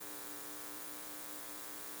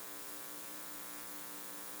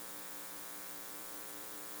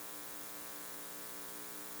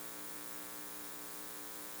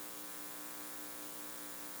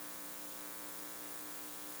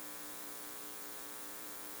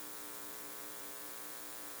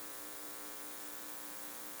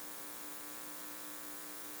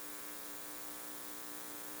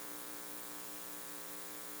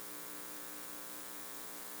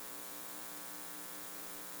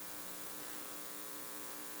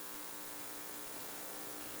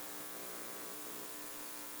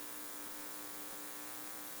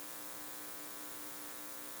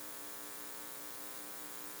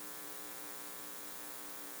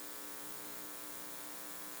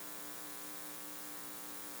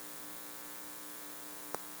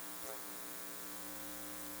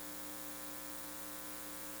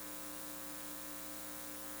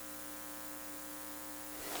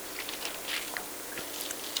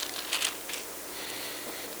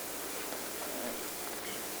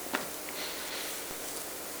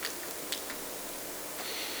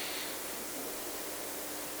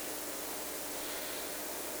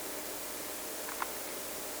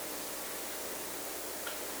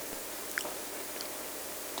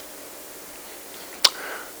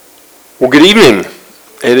Well, good evening.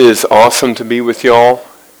 It is awesome to be with y'all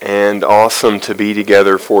and awesome to be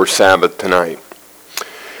together for Sabbath tonight.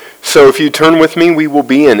 So if you turn with me, we will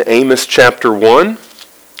be in Amos chapter 1.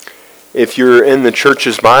 If you're in the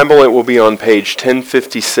church's Bible, it will be on page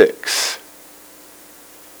 1056.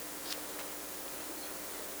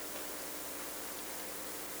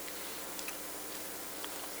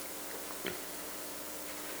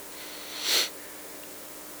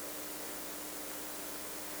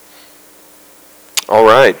 All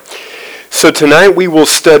right. So tonight we will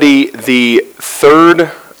study the third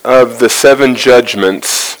of the 7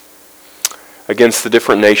 judgments against the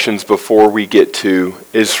different nations before we get to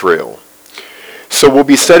Israel. So we'll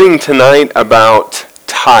be studying tonight about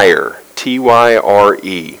Tyre,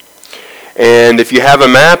 T-Y-R-E. And if you have a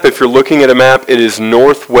map, if you're looking at a map, it is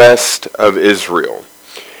northwest of Israel.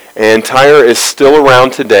 And Tyre is still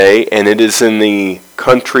around today, and it is in the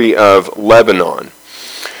country of Lebanon.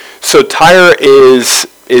 So Tyre is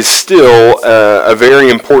still a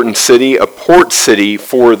very important city, a port city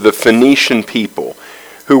for the Phoenician people,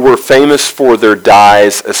 who were famous for their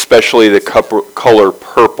dyes, especially the color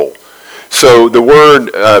purple. So the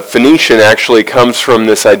word Phoenician actually comes from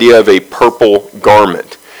this idea of a purple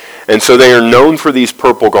garment. And so they are known for these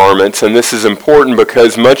purple garments, and this is important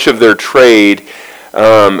because much of their trade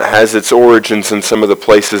has its origins in some of the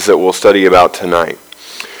places that we'll study about tonight.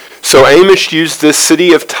 So Amos used this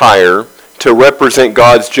city of Tyre to represent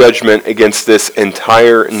God's judgment against this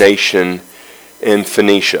entire nation in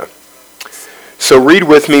Phoenicia. So read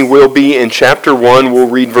with me. We'll be in chapter 1. We'll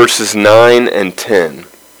read verses 9 and 10.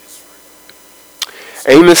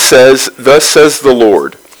 Amos says, "Thus says the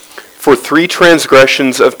Lord, for 3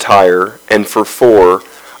 transgressions of Tyre, and for 4,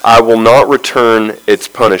 I will not return its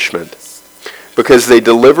punishment, because they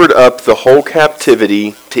delivered up the whole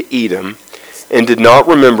captivity to Edom, and did not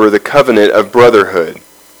remember the covenant of brotherhood.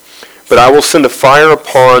 But I will send a fire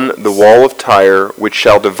upon the wall of Tyre, which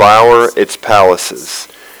shall devour its palaces.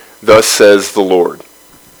 Thus says the Lord."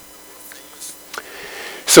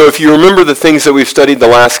 So if you remember the things that we've studied the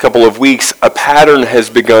last couple of weeks, a pattern has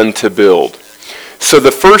begun to build. So the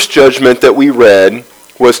first judgment that we read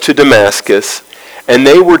was to Damascus, and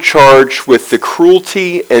they were charged with the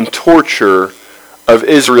cruelty and torture of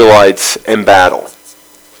Israelites in battle.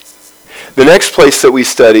 The next place that we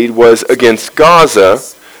studied was against Gaza,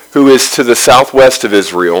 who is to the southwest of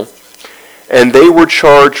Israel, and they were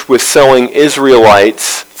charged with selling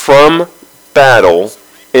Israelites from battle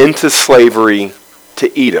into slavery to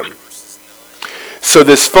Edom. So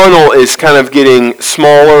this funnel is kind of getting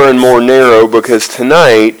smaller and more narrow because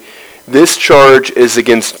tonight this charge is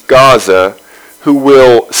against Gaza, who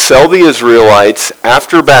will sell the Israelites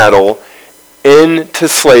after battle into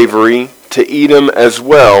slavery to Edom as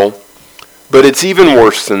well. But it's even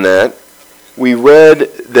worse than that. We read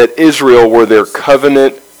that Israel were their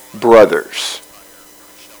covenant brothers.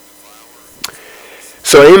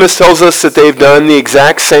 So Amos tells us that they've done the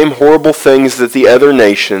exact same horrible things that the other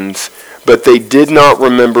nations, but they did not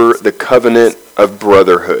remember the covenant of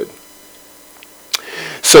brotherhood.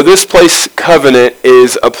 So this place, covenant,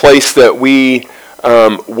 is a place that we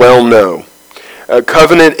well know.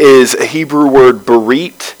 Covenant is a Hebrew word,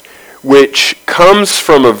 berit, which comes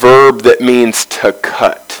from a verb that means to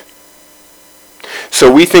cut. So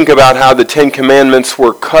we think about how the 10 Commandments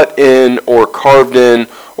were cut in or carved in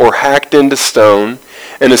or hacked into stone.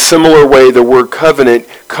 In a similar way, the word covenant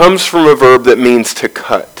comes from a verb that means to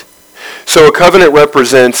cut. So a covenant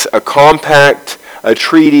represents a compact, a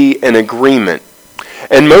treaty, an agreement.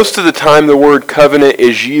 And most of the time the word covenant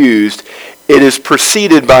is used, it is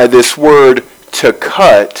preceded by this word to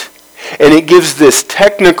cut, and it gives this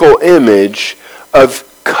technical image of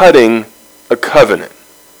cutting a covenant.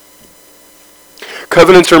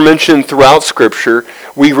 Covenants are mentioned throughout Scripture.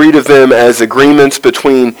 We read of them as agreements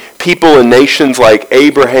between people and nations like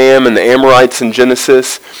Abraham and the Amorites in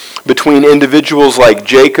Genesis, between individuals like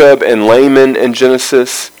Jacob and Laman in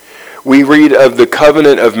Genesis. We read of the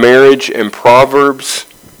covenant of marriage in Proverbs.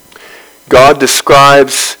 God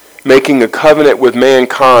describes making a covenant with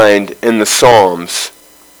mankind in the Psalms,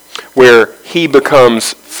 where he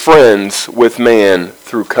becomes friends with man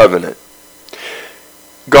through covenant.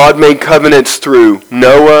 God made covenants through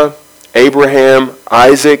Noah, Abraham,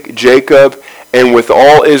 Isaac, Jacob, and with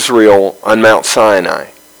all Israel on Mount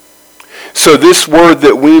Sinai. So this word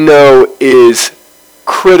that we know is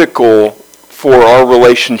critical for our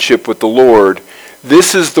relationship with the Lord,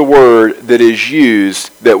 this is the word that is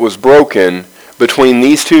used that was broken between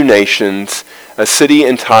these two nations, a city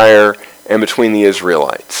in Tyre, and between the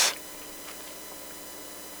Israelites.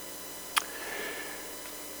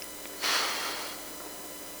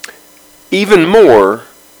 Even more,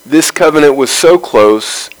 this covenant was so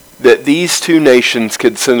close that these two nations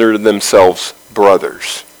considered themselves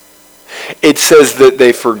brothers. It says that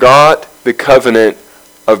they forgot the covenant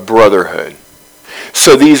of brotherhood.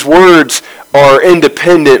 So these words are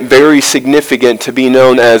independent, very significant to be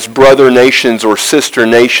known as brother nations or sister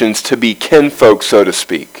nations, to be kinfolk, so to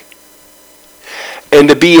speak. And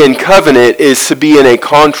to be in covenant is to be in a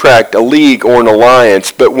contract, a league, or an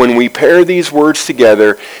alliance. But when we pair these words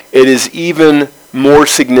together, it is even more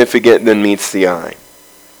significant than meets the eye.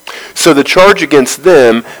 So the charge against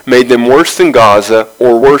them made them worse than Gaza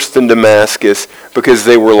or worse than Damascus, because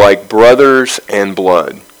they were like brothers and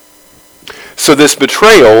blood. So this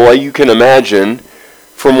betrayal, you can imagine,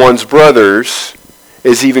 from one's brothers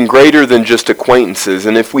is even greater than just acquaintances.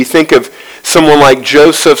 And if we think of someone like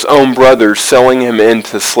Joseph's own brothers selling him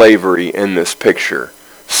into slavery in this picture,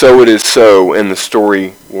 so it is so in the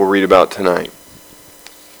story we'll read about tonight.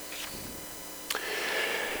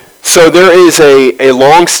 So there is a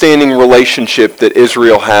long-standing relationship that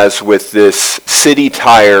Israel has with this city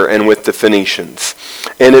Tyre and with the Phoenicians.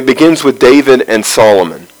 And it begins with David and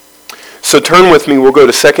Solomon. So turn with me, we'll go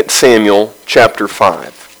to 2 Samuel chapter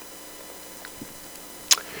 5.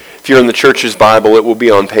 If you're in the church's Bible, it will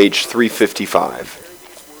be on page 355.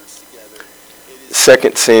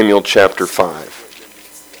 2 Samuel chapter 5.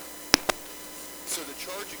 So the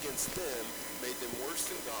charge against them made them worse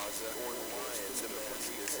than Gaza or the lions in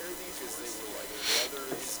Damascus, because they were like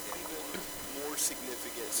brothers, even more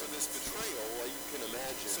significant. So this betrayal, you can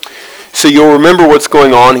imagine. So you'll remember what's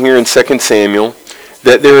going on here in 2 Samuel,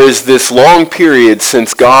 that there is this long period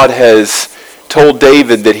since God has told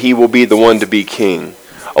David that he will be the one to be king.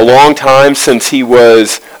 A long time since he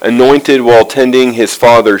was anointed while tending his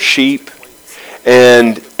father's sheep,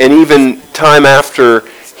 and even time after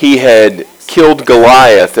he had killed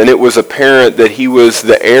Goliath, and it was apparent that he was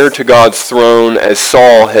the heir to God's throne, as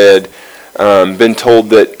Saul had been told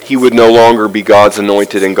that he would no longer be God's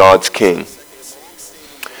anointed and God's king.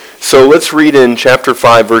 So let's read in chapter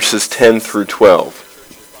 5, verses 10 through 12.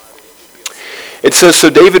 It says, "So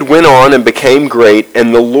David went on and became great,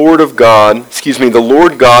 and the Lord God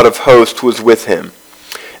of hosts was with him.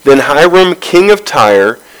 Then Hiram, king of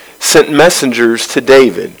Tyre, sent messengers to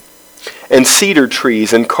David, and cedar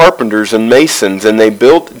trees, and carpenters, and masons, and they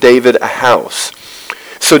built David a house.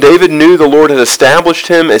 So David knew the Lord had established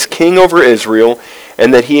him as king over Israel,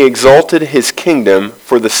 and that he exalted his kingdom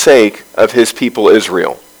for the sake of his people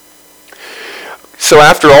Israel." So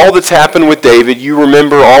after all that's happened with David, you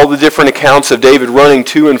remember all the different accounts of David running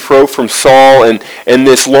to and fro from Saul, and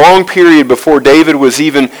this long period before David was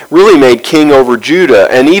even really made king over Judah,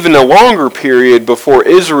 and even a longer period before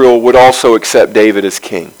Israel would also accept David as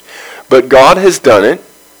king. But God has done it,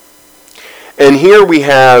 and here we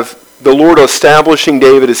have the Lord establishing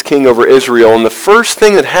David as king over Israel, and the first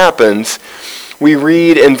thing that happens, we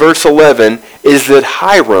read in verse 11, is that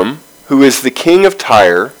Hiram, who is the king of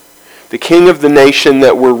Tyre, the king of the nation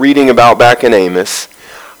that we're reading about back in Amos,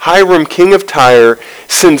 Hiram, king of Tyre,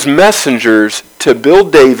 sends messengers to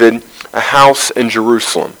build David a house in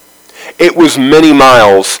Jerusalem. It was many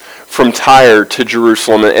miles from Tyre to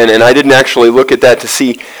Jerusalem, and I didn't actually look at that to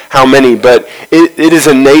see how many, but it is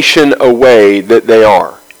a nation away that they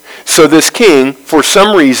are. So this king, for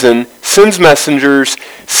some reason, sends messengers,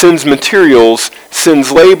 sends materials,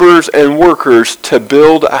 sends laborers and workers to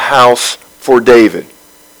build a house for David.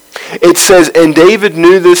 It says, "And David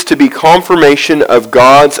knew this to be confirmation of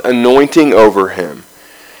God's anointing over him."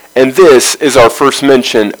 And this is our first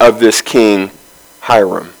mention of this king,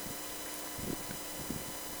 Hiram.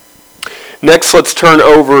 Next, let's turn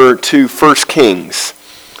over to 1 Kings.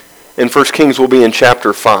 And 1 Kings will be in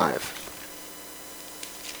chapter 5.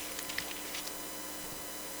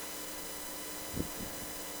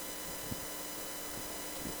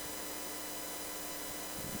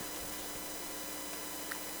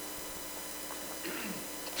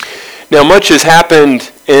 Now, much has happened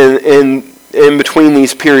in between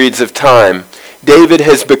these periods of time. David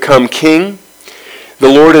has become king. The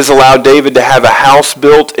Lord has allowed David to have a house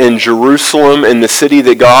built in Jerusalem, in the city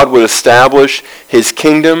that God would establish his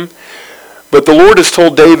kingdom. But the Lord has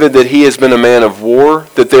told David that he has been a man of war,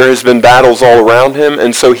 that there has been battles all around him,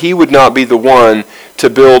 and so he would not be the one to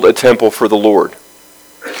build a temple for the Lord.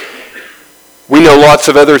 We know lots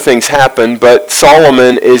of other things happened, but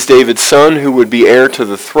Solomon is David's son who would be heir to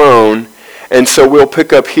the throne. And so we'll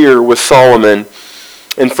pick up here with Solomon.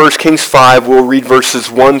 In 1 Kings 5, we'll read verses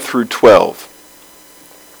 1 through 12.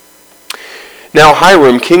 "Now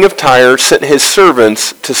Hiram, king of Tyre, sent his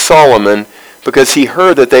servants to Solomon because he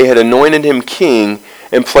heard that they had anointed him king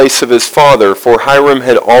in place of his father, for Hiram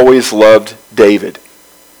had always loved David.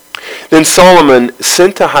 Then Solomon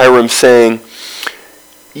sent to Hiram, saying,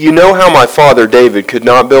 You know how my father David could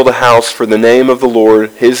not build a house for the name of the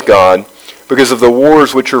Lord his God, because of the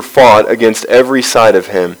wars which are fought against every side of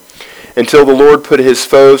him, until the Lord put his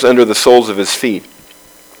foes under the soles of his feet.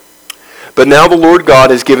 But now the Lord God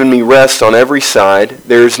has given me rest on every side.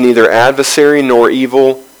 There is neither adversary nor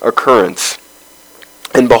evil occurrence.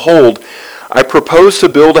 And behold, I propose to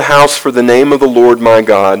build a house for the name of the Lord my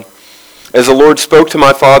God, as the Lord spoke to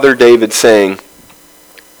my father David, saying,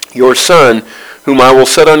 Your son, whom I will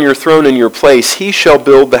set on your throne in your place, he shall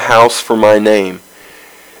build the house for my name.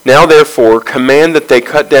 Now therefore, command that they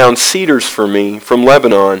cut down cedars for me from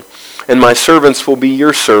Lebanon, and my servants will be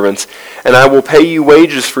your servants, and I will pay you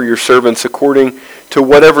wages for your servants according to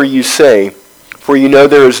whatever you say. For you know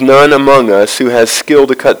there is none among us who has skill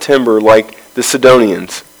to cut timber like the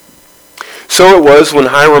Sidonians. So it was when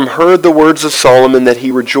Hiram heard the words of Solomon that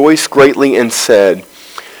he rejoiced greatly and said,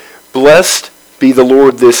 Blessed be the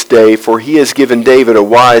Lord this day, for he has given David a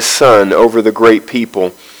wise son over the great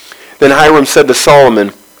people. Then Hiram said to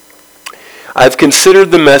Solomon, I have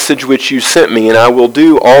considered the message which you sent me, and I will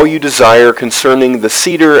do all you desire concerning the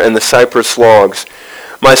cedar and the cypress logs.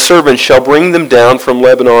 My servants shall bring them down from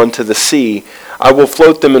Lebanon to the sea. I will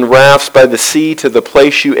float them in rafts by the sea to the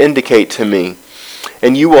place you indicate to me,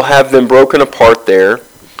 and you will have them broken apart there.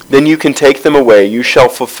 Then you can take them away. You shall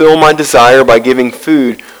fulfill my desire by giving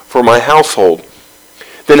food for my household.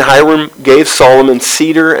 Then Hiram gave Solomon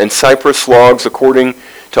cedar and cypress logs according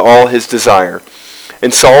to all his desire.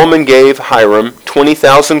 And Solomon gave Hiram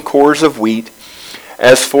 20,000 cores of wheat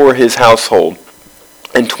as for his household,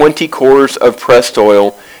 and 20 cores of pressed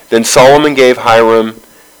oil. Then Solomon gave Hiram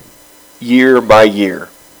year by year.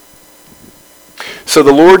 So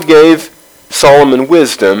the Lord gave Solomon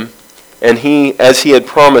wisdom, and as he had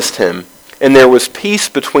promised him. And there was peace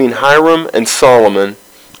between Hiram and Solomon,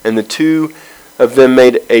 and the two of them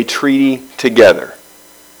made a treaty together.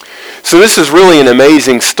 So this is really an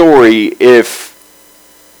amazing story if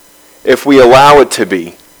we allow it to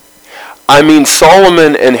be. I mean,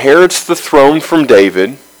 Solomon inherits the throne from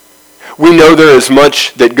David. We know there is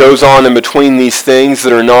much that goes on in between these things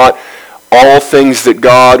that are not all things that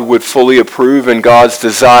God would fully approve and God's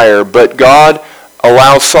desire, but God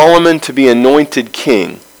allows Solomon to be anointed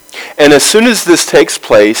king. And as soon as this takes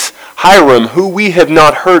place, Hiram, who we have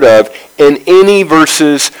not heard of in any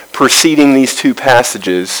verses preceding these two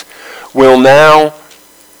passages, will now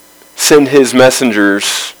send his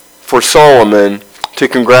messengers for Solomon to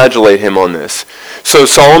congratulate him on this. So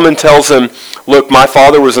Solomon tells him, look, my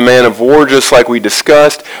father was a man of war just like we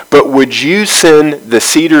discussed, but would you send the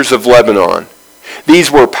cedars of Lebanon? These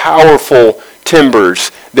were powerful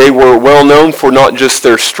timbers. They were well known for not just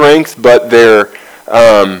their strength, but their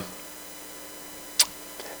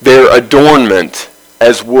adornment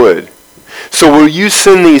as wood. So will you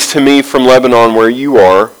send these to me from Lebanon where you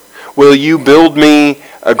are? Will you build me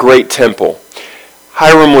a great temple?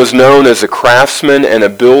 Hiram was known as a craftsman and a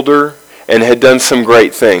builder and had done some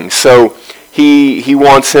great things. So he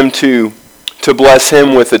wants him to bless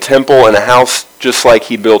him with a temple and a house just like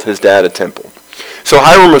he built his dad a temple. So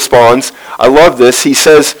Hiram responds, I love this. He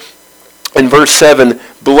says in verse 7,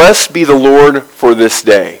 Blessed be the Lord for this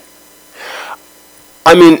day.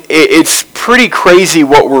 I mean, it's pretty crazy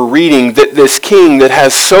what we're reading, that this king that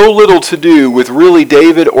has so little to do with really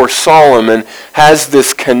David or Solomon has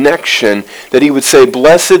this connection that he would say,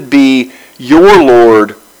 Blessed be your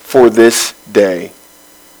Lord for this day.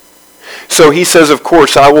 So he says, of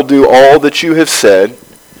course, I will do all that you have said.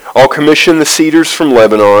 I'll commission the cedars from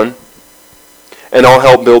Lebanon, and I'll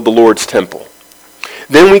help build the Lord's temple.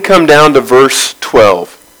 Then we come down to verse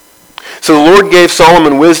 12. So the Lord gave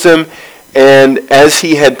Solomon wisdom, and as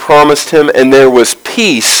he had promised him, and there was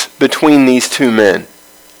peace between these two men.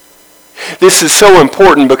 This is so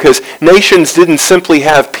important because nations didn't simply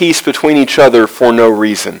have peace between each other for no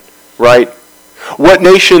reason, right? What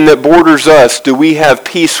nation that borders us do we have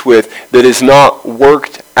peace with that is not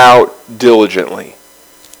worked out diligently?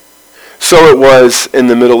 So it was in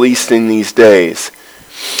the Middle East in these days.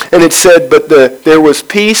 And it said, but there was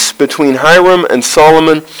peace between Hiram and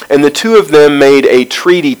Solomon, and the two of them made a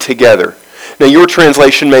treaty together. Now your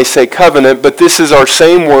translation may say covenant, but this is our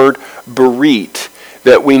same word, berit,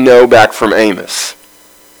 that we know back from Amos.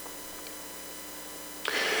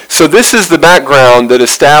 So this is the background that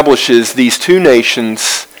establishes these two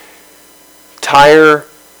nations, Tyre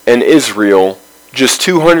and Israel, just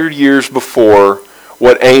 200 years before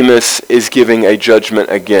what Amos is giving a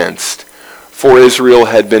judgment against. For Israel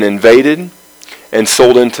had been invaded and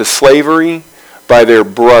sold into slavery by their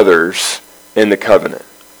brothers in the covenant.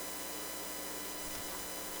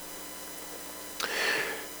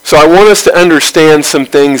 So I want us to understand some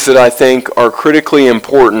things that I think are critically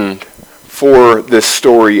important for this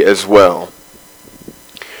story as well.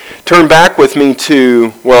 Turn back with me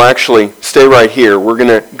to, well, actually, stay right here. We're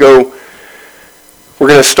going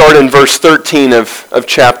to start in verse 13 of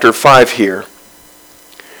chapter 5 here.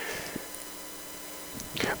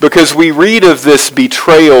 Because we read of this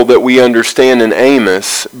betrayal that we understand in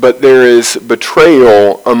Amos, but there is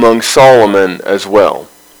betrayal among Solomon as well.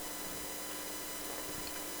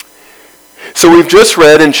 So we've just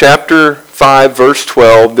read in chapter 5, verse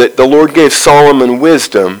 12, that the Lord gave Solomon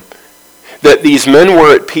wisdom, that these men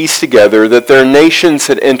were at peace together, that their nations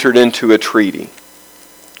had entered into a treaty.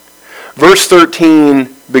 Verse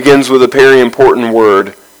 13 begins with a very important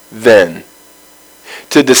word, then.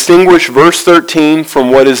 To distinguish verse 13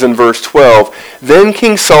 from what is in verse 12, then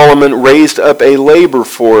King Solomon raised up a labor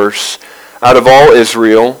force out of all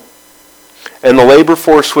Israel, and the labor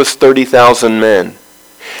force was 30,000 men.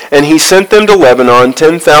 And he sent them to Lebanon,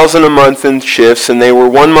 10,000 a month in shifts, and they were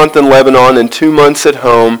 1 month in Lebanon and 2 months at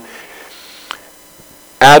home.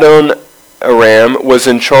 Adon-Aram was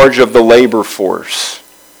in charge of the labor force.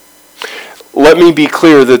 Let me be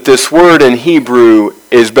clear that this word in Hebrew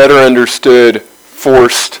is better understood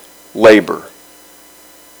forced labor.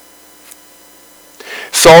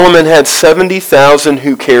 Solomon had 70,000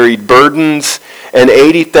 who carried burdens and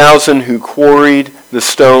 80,000 who quarried the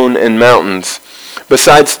stone and mountains,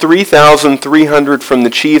 besides 3,300 from the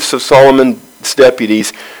chiefs of Solomon's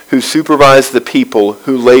deputies who supervised the people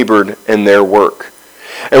who labored in their work.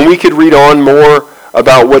 And we could read on more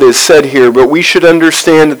about what is said here, but we should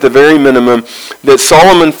understand at the very minimum that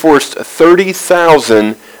Solomon forced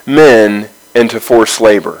 30,000 men into forced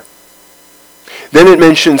labor. Then it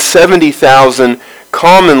mentions 70,000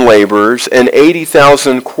 common laborers and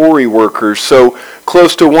 80,000 quarry workers, so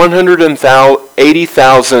close to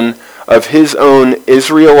 180,000 of his own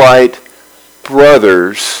Israelite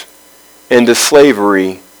brothers into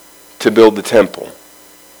slavery to build the temple.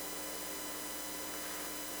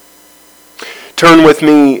 Turn with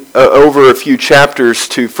me over a few chapters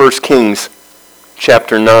to 1 Kings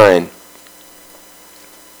chapter 9.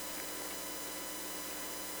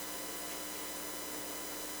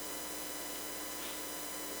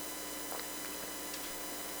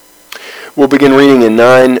 We'll begin reading in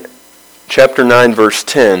chapter 9, verse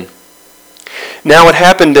 10. Now it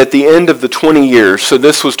happened at the end of the 20 years, so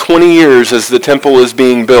this was 20 years as the temple is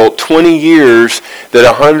being built, 20 years that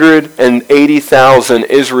 180,000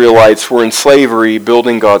 Israelites were in slavery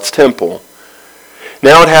building God's temple.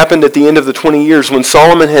 Now it happened at the end of the 20 years when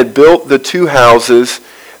Solomon had built the two houses,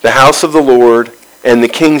 the house of the Lord and the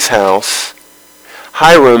king's house.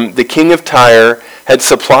 Hiram, the king of Tyre, had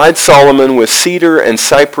supplied Solomon with cedar and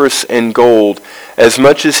cypress and gold, as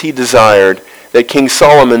much as he desired, that King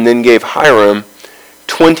Solomon then gave Hiram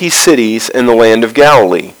 20 cities in the land of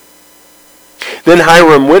Galilee. Then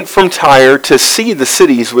Hiram went from Tyre to see the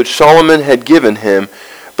cities which Solomon had given him,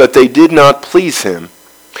 but they did not please him.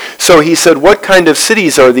 So he said, "What kind of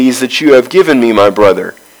cities are these that you have given me, my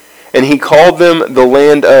brother?" And he called them the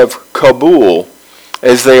land of Kabul,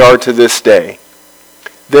 as they are to this day.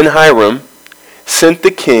 Then Hiram sent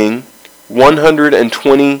the king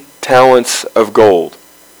 120 talents of gold.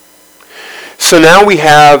 So now we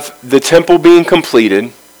have the temple being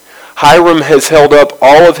completed. Hiram has held up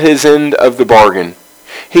all of his end of the bargain.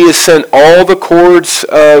 He has sent all the cords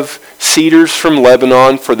of cedars from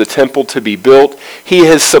Lebanon for the temple to be built. He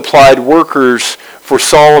has supplied workers for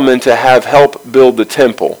Solomon to have help build the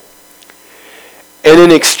temple. And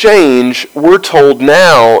in exchange, we're told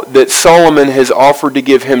now that Solomon has offered to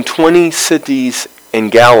give him 20 cities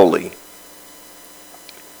in Galilee.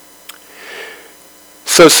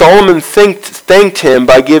 So Solomon thanked him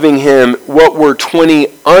by giving him what were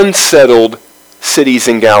 20 unsettled cities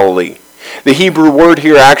in Galilee. The Hebrew word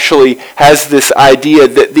here actually has this idea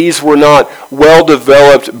that these were not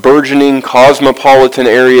well-developed, burgeoning, cosmopolitan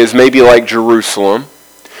areas, maybe like Jerusalem,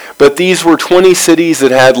 but these were 20 cities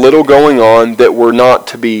that had little going on that were not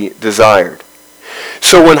to be desired.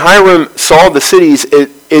 So when Hiram saw the cities,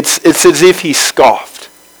 it's as if he scoffed.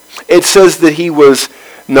 It says that he was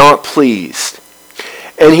not pleased.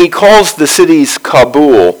 And he calls the cities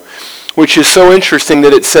Kabul, which is so interesting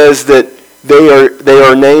that it says that they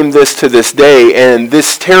are named this to this day, and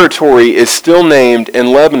this territory is still named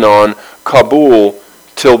in Lebanon, Kabul,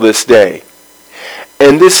 till this day.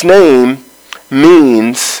 And this name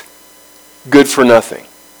means good for nothing.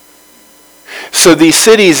 So these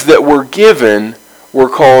cities that were given were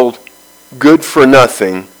called good for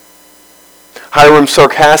nothing. Hiram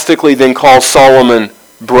sarcastically then calls Solomon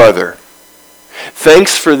brother.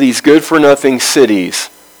 Thanks for these good for nothing cities,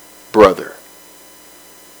 brother.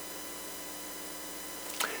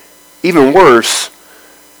 even worse,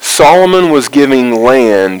 Solomon was giving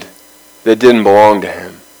land that didn't belong to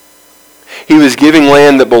him. He was giving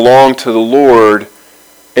land that belonged to the Lord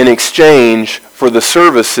in exchange for the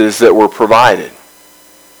services that were provided.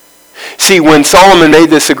 See, when Solomon made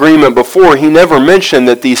this agreement before, he never mentioned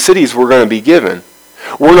that these cities were going to be given.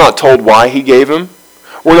 We're not told why he gave them.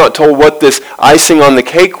 We're not told what this icing on the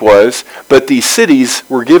cake was, but these cities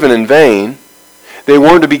were given in vain. They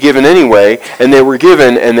weren't to be given anyway, and they were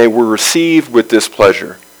given and they were received with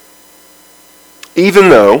displeasure. Even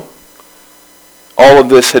though all of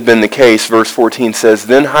this had been the case, verse 14 says,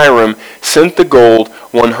 Then Hiram sent the gold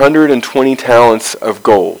 120 talents of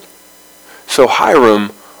gold. So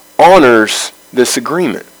Hiram honors this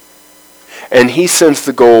agreement, and he sends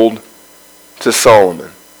the gold to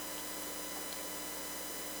Solomon.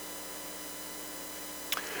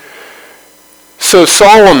 So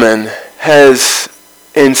Solomon has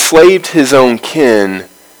enslaved his own kin,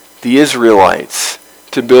 the Israelites,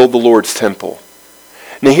 to build the Lord's temple.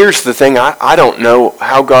 Now here's the thing, I don't know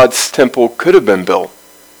how God's temple could have been built.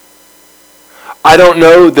 I don't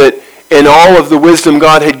know that in all of the wisdom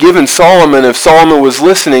God had given Solomon, if Solomon was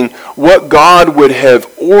listening, what God would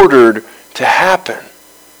have ordered to happen.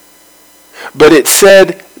 But it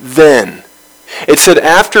said then. It said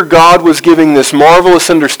after God was giving this marvelous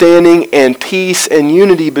understanding and peace and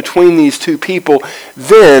unity between these two people,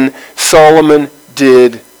 then Solomon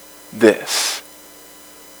did this.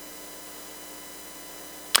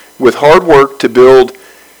 With hard work to build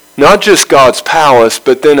not just God's palace,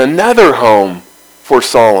 but then another home for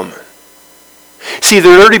Solomon. See,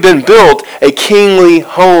 there had already been built a kingly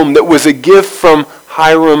home that was a gift from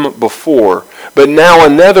Hiram before, but now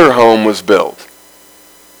another home was built.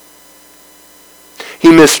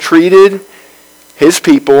 He mistreated his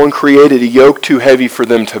people and created a yoke too heavy for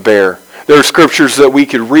them to bear. There are scriptures that we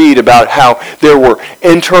could read about how there were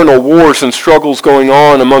internal wars and struggles going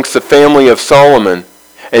on amongst the family of Solomon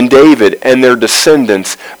and David and their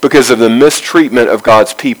descendants because of the mistreatment of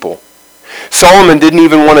God's people. Solomon didn't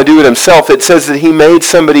even want to do it himself. It says that he made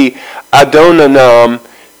somebody, Adonanam,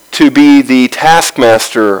 to be the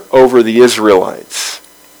taskmaster over the Israelites.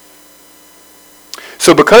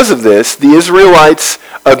 So because of this, the Israelites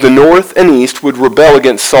of the north and east would rebel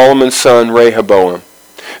against Solomon's son Rehoboam.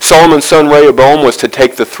 Solomon's son Rehoboam was to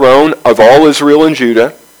take the throne of all Israel and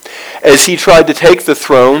Judah. As he tried to take the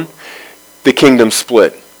throne, the kingdom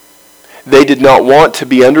split. They did not want to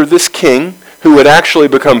be under this king, who had actually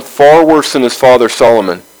become far worse than his father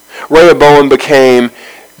Solomon. Rehoboam became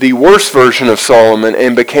the worst version of Solomon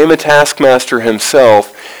and became a taskmaster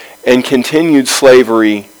himself and continued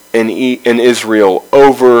slavery in Israel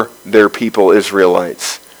over their people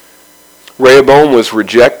Israelites. Rehoboam was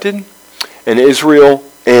rejected, and Israel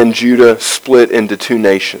and Judah split into two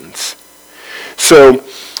nations. So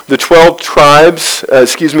the 10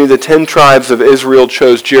 tribes of Israel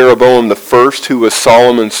chose Jeroboam the first, who was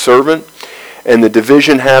Solomon's servant, and the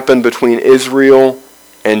division happened between Israel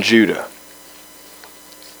and Judah.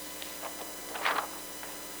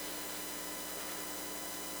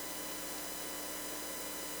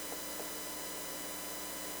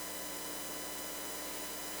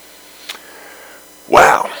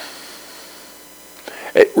 Wow.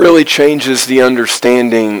 It really changes the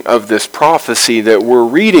understanding of this prophecy that we're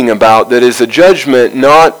reading about, that is a judgment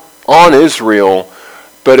not on Israel,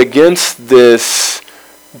 but against this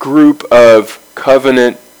group of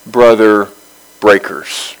covenant brother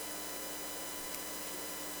breakers.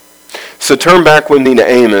 So turn back with me to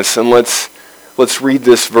Amos and let's read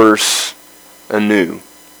this verse anew.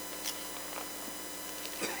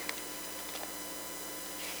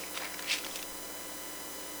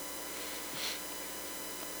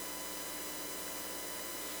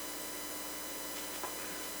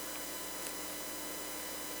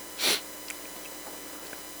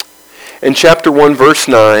 In chapter 1, verse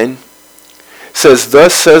 9, says,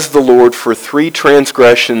 Thus says the Lord, for 3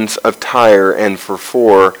 transgressions of Tyre, and for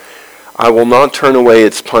 4, I will not turn away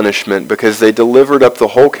its punishment, because they delivered up the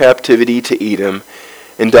whole captivity to Edom,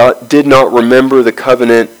 and did not remember the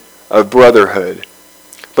covenant of brotherhood.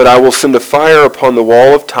 But I will send a fire upon the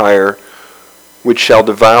wall of Tyre, which shall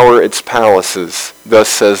devour its palaces. Thus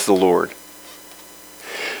says the Lord.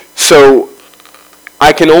 So,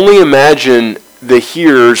 I can only imagine the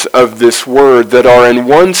hearers of this word that are in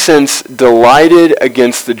one sense delighted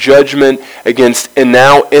against the judgment against a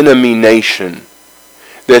now enemy nation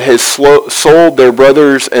that has sold their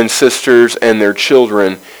brothers and sisters and their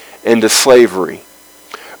children into slavery,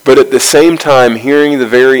 but at the same time hearing the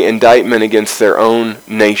very indictment against their own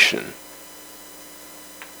nation.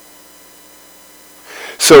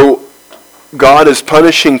 So God is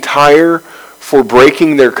punishing Tyre for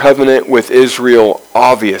breaking their covenant with Israel,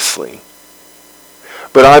 obviously.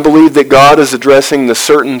 But I believe that God is addressing the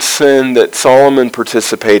certain sin that Solomon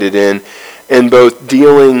participated in both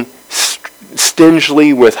dealing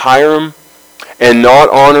stingily with Hiram and not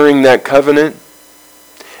honoring that covenant,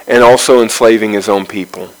 and also enslaving his own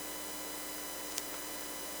people.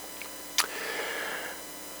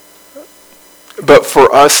 But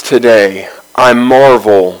for us today, I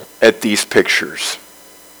marvel at these pictures.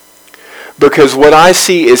 Because what I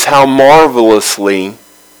see is how marvelously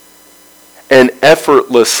and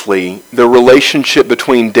effortlessly the relationship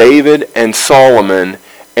between David and Solomon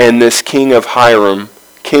and this King Hiram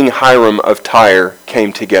of Tyre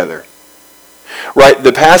came together. Right?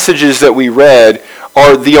 The passages that we read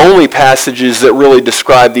are the only passages that really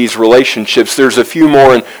describe these relationships. There's a few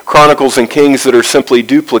more in Chronicles and Kings that are simply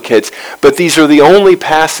duplicates, but these are the only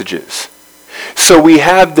passages. So we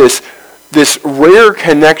have this rare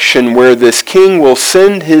connection where this king will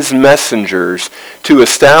send his messengers to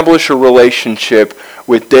establish a relationship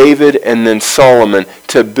with David and then Solomon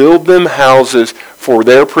to build them houses for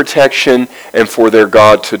their protection and for their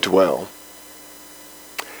God to dwell.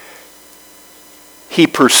 He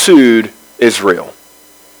pursued Israel.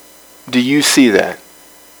 Do you see that?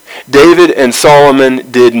 David and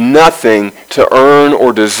Solomon did nothing to earn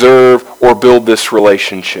or deserve or build this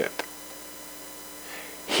relationship.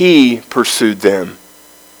 He pursued them.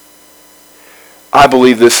 I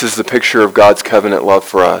believe this is the picture of God's covenant love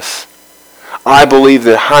for us. I believe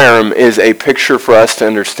that Hiram is a picture for us to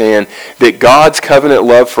understand that God's covenant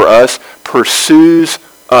love for us pursues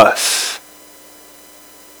us.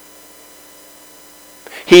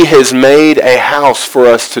 He has made a house for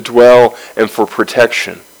us to dwell and for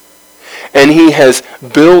protection. And he has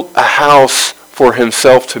built a house for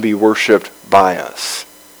himself to be worshipped by us.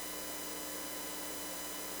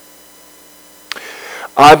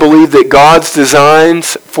 I believe that God's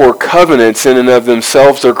designs for covenants in and of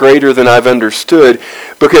themselves are greater than I've understood,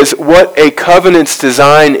 because what a covenant's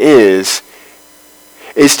design is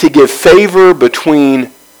to give favor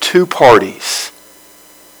between two parties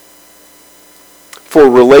for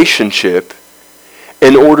relationship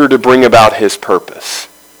in order to bring about his purpose.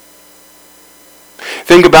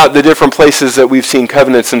 Think about the different places that we've seen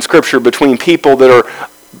covenants in Scripture between people that are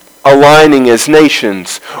aligning as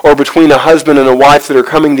nations, or between a husband and a wife that are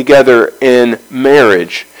coming together in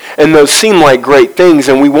marriage. And those seem like great things,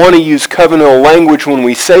 and we want to use covenantal language when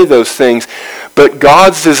we say those things, but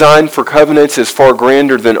God's design for covenants is far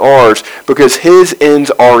grander than ours because his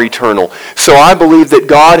ends are eternal. So I believe that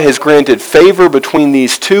God has granted favor between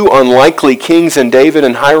these two unlikely kings, and David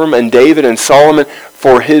and Hiram and David and Solomon,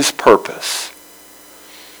 for his purpose,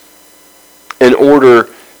 in order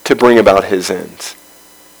to bring about his ends.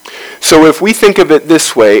 So if we think of it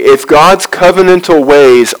this way, if God's covenantal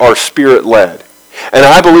ways are Spirit-led, and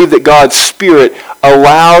I believe that God's Spirit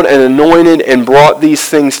allowed and anointed and brought these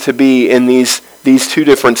things to be in these two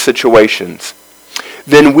different situations,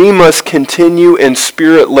 then we must continue in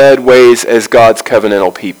Spirit-led ways as God's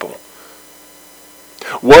covenantal people.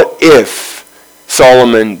 What if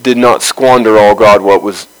Solomon did not squander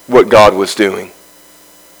what God was doing?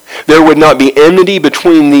 There would not be enmity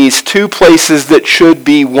between these two places that should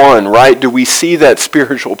be one, right? Do we see that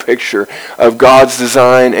spiritual picture of God's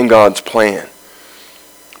design and God's plan?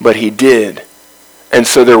 But he did. And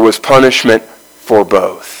so there was punishment for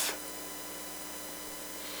both.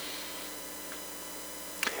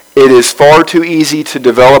 It is far too easy to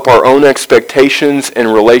develop our own expectations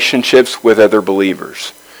and relationships with other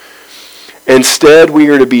believers. Instead, we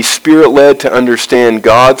are to be Spirit-led to understand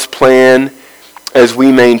God's plan as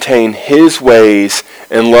we maintain his ways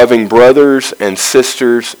in loving brothers and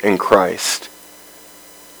sisters in Christ.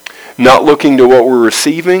 Not looking to what we're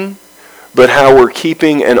receiving, but how we're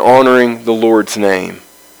keeping and honoring the Lord's name.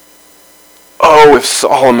 Oh, if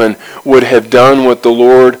Solomon would have done what the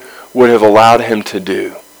Lord would have allowed him to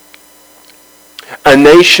do. A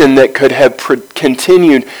nation that could have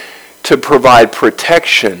continued to provide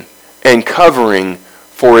protection and covering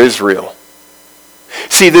for Israel.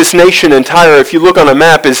 See, this nation in Tyre, if you look on a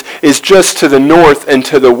map, is just to the north and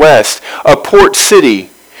to the west, a port city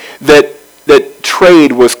that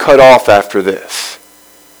trade was cut off after this.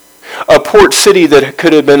 A port city that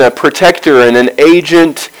could have been a protector and an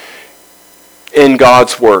agent in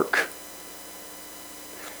God's work.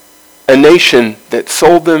 A nation that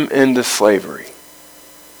sold them into slavery.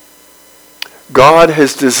 God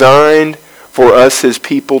has designed for us, his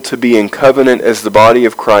people, to be in covenant as the body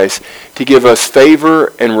of Christ, to give us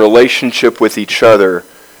favor and relationship with each other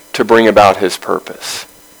to bring about his purpose.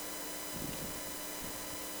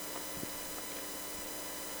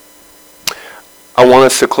 I want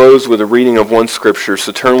us to close with a reading of one scripture,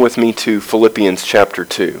 so turn with me to Philippians chapter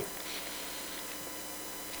 2.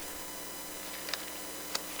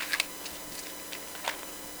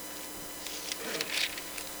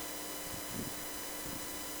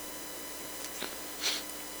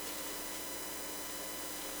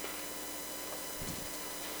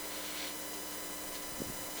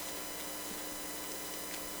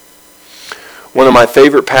 One of my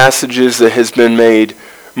favorite passages that has been made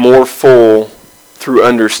more full through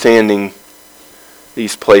understanding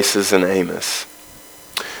these places in Amos.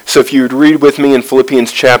 So if you would read with me in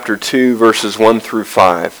Philippians chapter 2, verses 1 through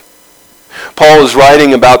 5. Paul is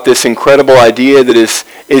writing about this incredible idea that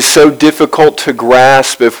is so difficult to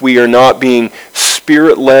grasp if we are not being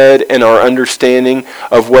Spirit-led in our understanding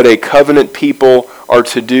of what a covenant people are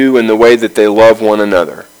to do in the way that they love one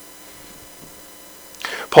another.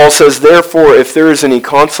 Paul says, therefore, if there is any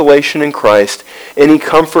consolation in Christ, any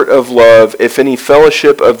comfort of love, if any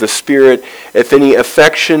fellowship of the Spirit, if any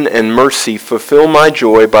affection and mercy, fulfill my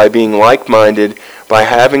joy by being like-minded, by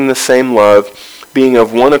having the same love, being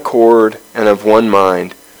of one accord and of one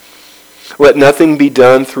mind. Let nothing be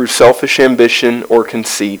done through selfish ambition or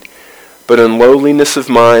conceit, but in lowliness of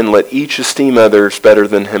mind let each esteem others better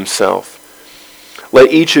than himself. Let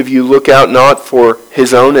each of you look out not for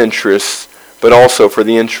his own interests, but also for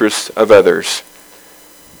the interests of others.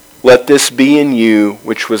 Let this be in you,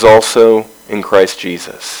 which was also in Christ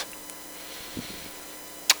Jesus.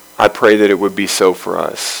 I pray that it would be so for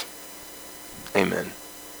us. Amen.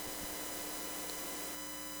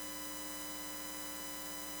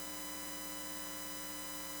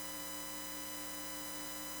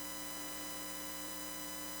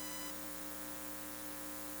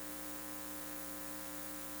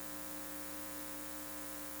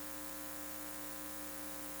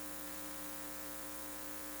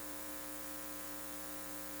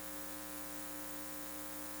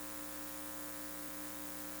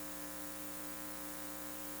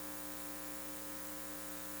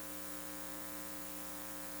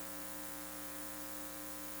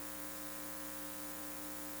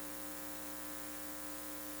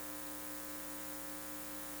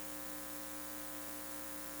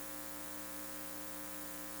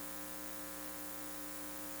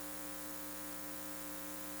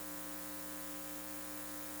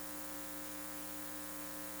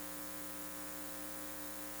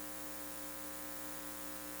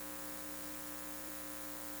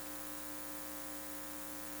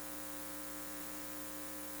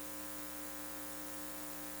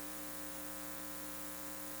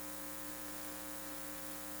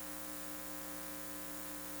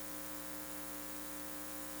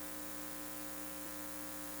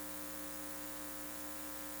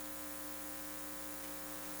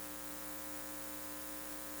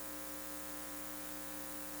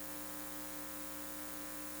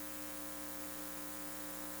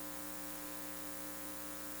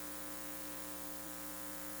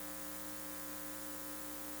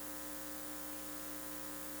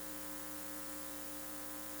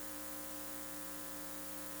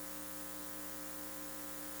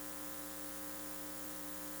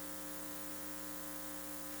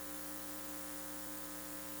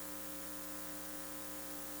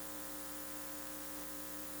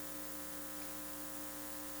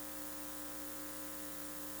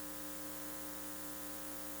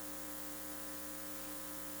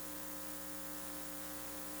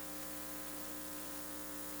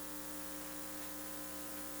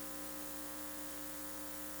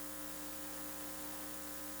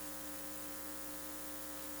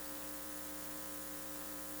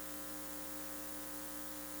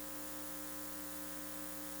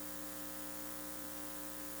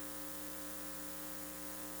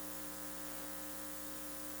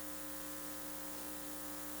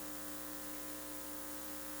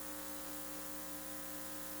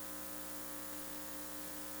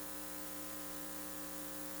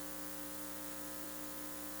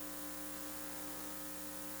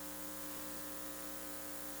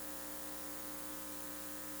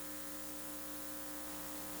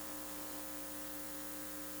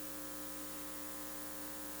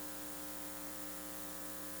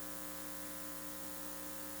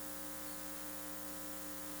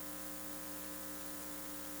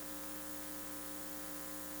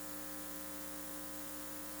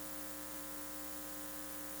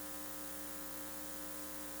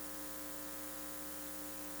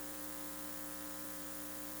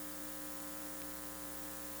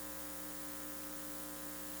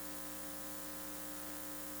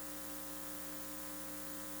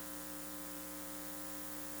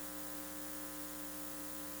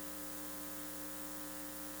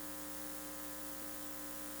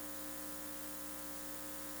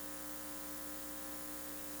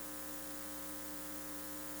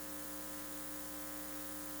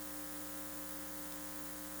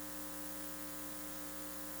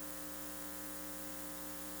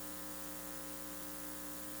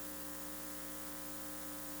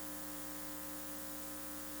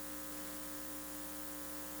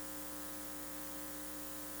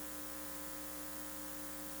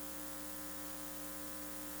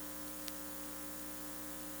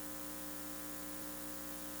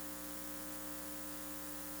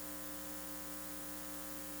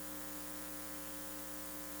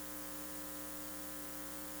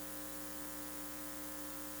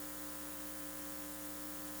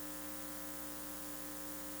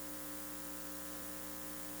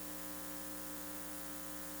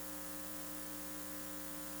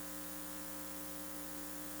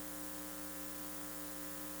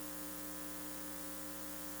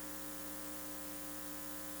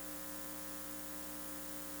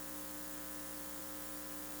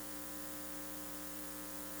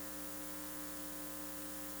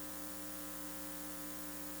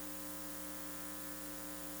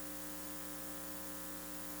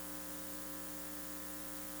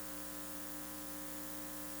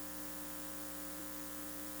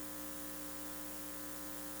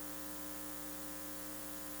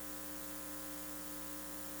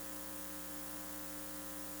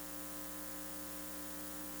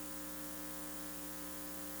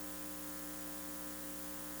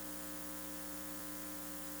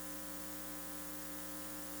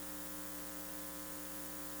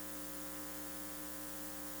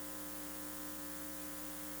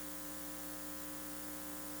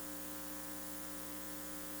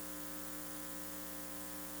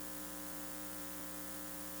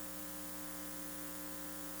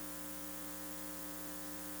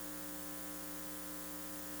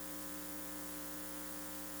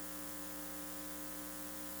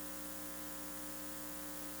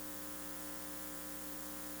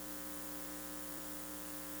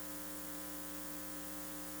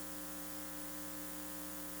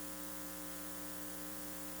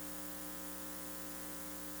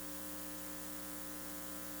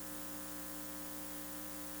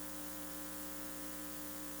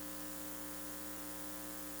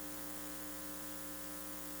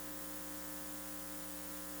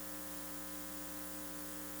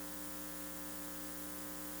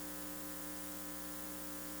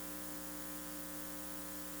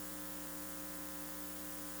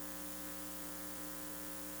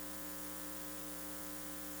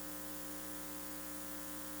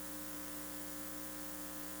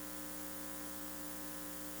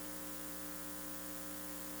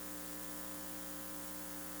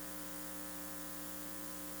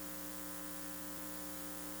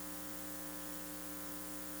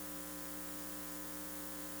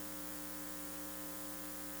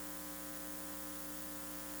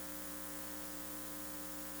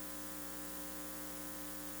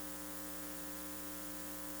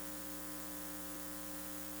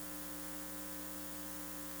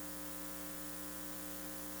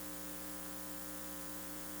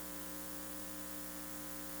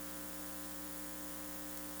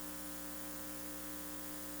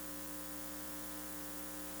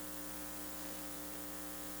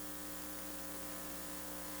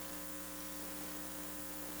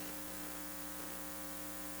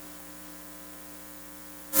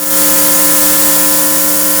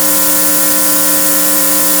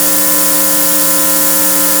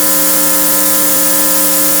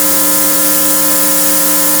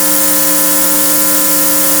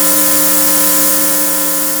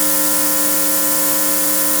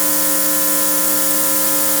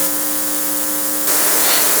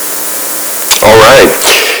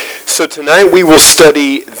 So tonight we will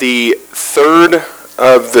study the third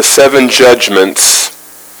of the 7 judgments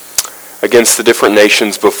against the different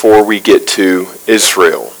nations before we get to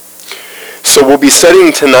Israel. So we'll be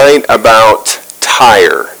studying tonight about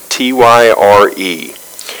Tyre, T-Y-R-E.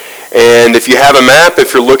 And if you have a map,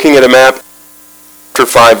 if you're looking at a map, chapter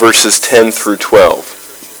 5, verses 10 through 12.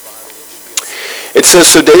 It says,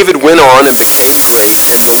 "So David went on and became great, and the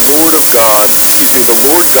Lord of God, the Lord God of hosts, was with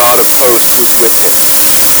him.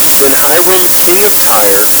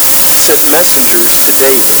 Then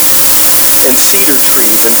Hiram, king of Tyre, sent messengers to David, and cedar trees, and carpenters, and masons,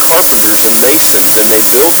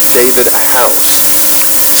 and they built David a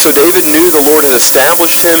house. So David knew the Lord had established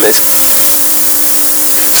him as king." So this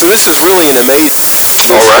is really an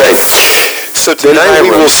amazing. All right. So tonight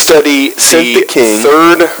we will study the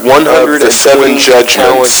third 107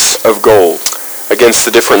 judgments of gold against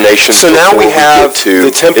the different nations. So now we have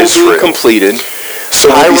the temple being completed. So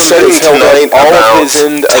we'll be studying tonight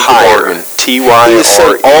about Tyre, T-Y-R-E. He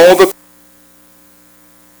sent all the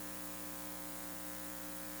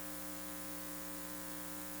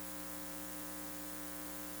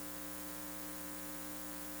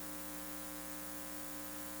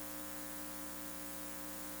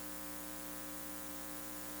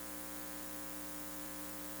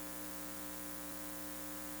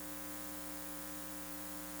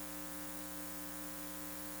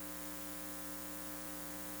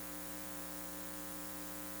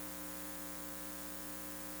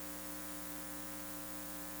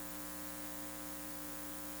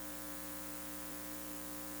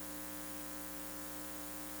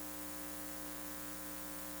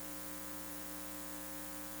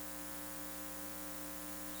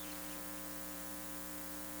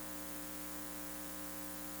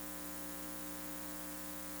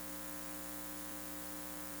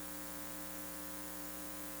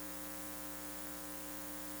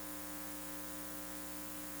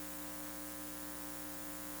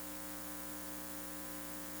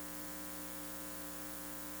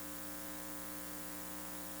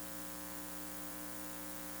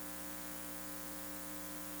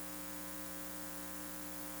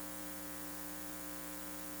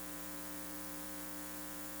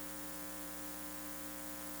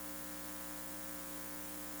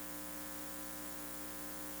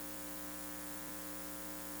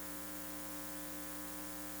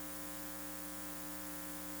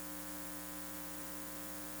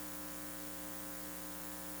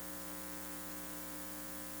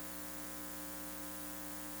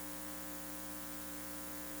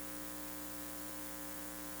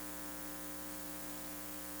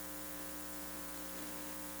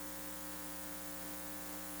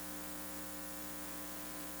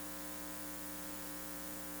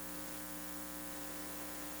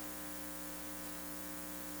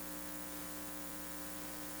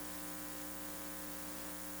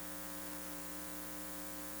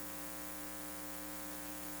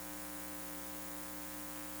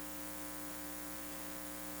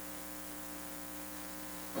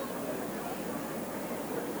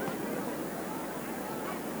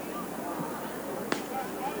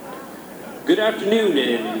Good afternoon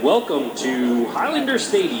and welcome to Highlander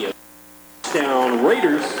Stadium. Down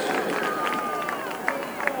Raiders.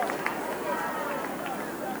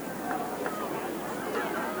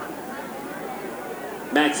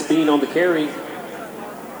 Max Bean on the carry.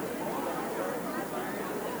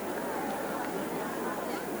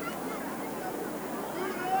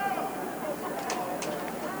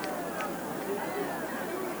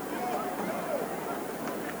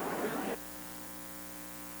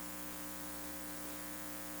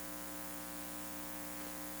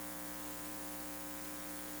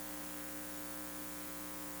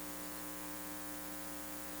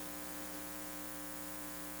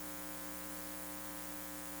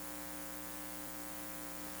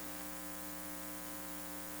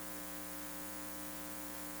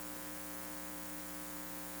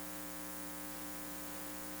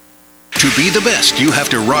 To be the best, you have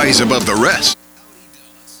to rise above the rest.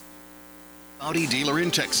 Audi dealer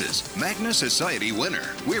in Texas, Magna Society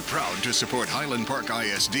winner. We're proud to support Highland Park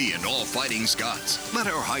ISD and all Fighting Scots. Let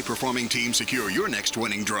our high-performing team secure your next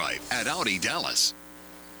winning drive at Audi Dallas.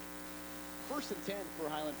 1st and 10 for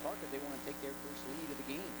Highland Park if they want to take their first lead of the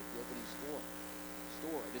game at the opening score.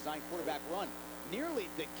 A design quarterback run, nearly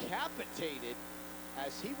decapitated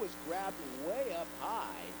as he was grabbed way up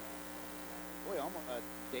high. Boy, almost a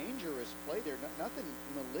dangerous play there. Nothing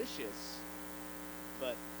malicious,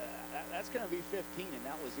 but that's going to be 15, and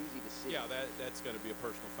that was easy to see. Yeah, that's going to be a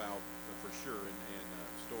personal foul for sure, and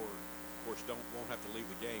Storr, of course, won't have to leave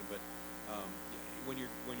the game. But when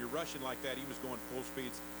you're rushing like that, he was going full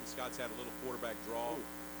speed. Scott's had a little quarterback draw,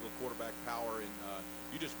 little quarterback power, and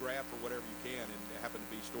you just grab for whatever you can, and it happened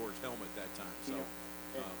to be Store's helmet that time. So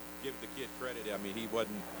give the kid credit. I mean, he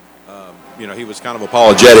wasn't, he was kind of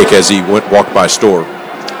apologetic as he walked by Store.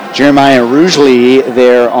 Jeremiah Rougeley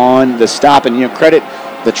there on the stop, and credit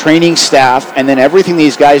the training staff and then everything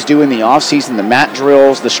these guys do in the offseason, the mat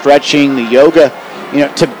drills, the stretching, the yoga,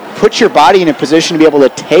 to put your body in a position to be able to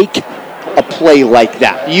take a play like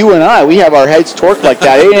that. You and I, we have our heads torqued like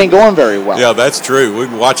that. It ain't going very well. Yeah, that's true. We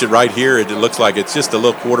can watch it right here. It looks like it's just a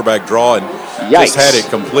little quarterback draw, and Yikes. Just had it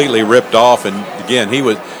completely ripped off. And again,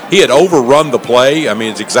 he had overrun the play. I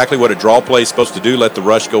mean, it's exactly what a draw play is supposed to do, let the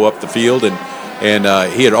rush go up the field, and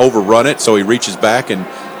he had overrun it, so he reaches back, and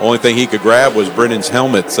the only thing he could grab was Brennan's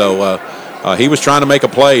helmet. So he was trying to make a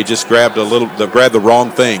play, just grabbed the wrong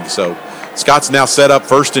thing. So Scott's now set up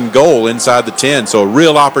 1st and goal inside the 10, so a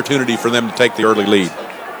real opportunity for them to take the early lead.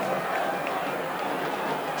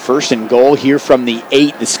 1st and goal here from the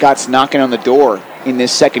 8. The Scots knocking on the door in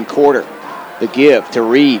this second quarter. The give to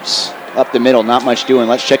Reeves. Up the middle, not much doing.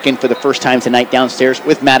 Let's check in for the first time tonight downstairs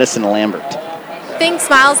with Madison Lambert. Thanks,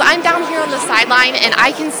 Miles. I'm down here on the sideline, and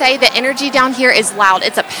I can say the energy down here is loud.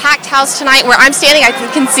 It's a packed house tonight. Where I'm standing, I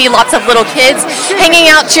can see lots of little kids hanging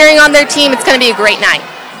out, cheering on their team. It's going to be a great night.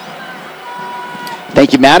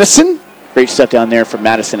 Thank you, Madison. Great stuff down there from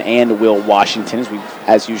Madison and Will Washington,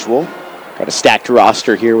 as usual. Got a stacked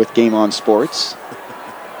roster here with Game On Sports.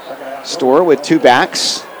 Store with 2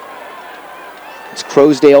 backs. It's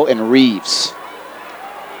Crosdale and Reeves.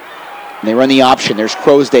 And they run the option. There's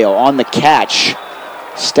Crosdale on the catch.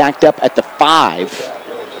 Stacked up at the 5.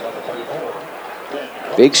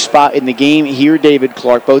 Big spot in the game here, David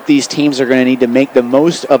Clark. Both these teams are going to need to make the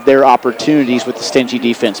most of their opportunities with the stingy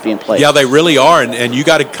defense being played. Yeah, they really are, and you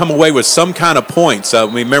got to come away with some kind of points.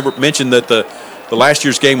 We mentioned that the last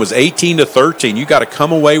year's game was 18-13. You got to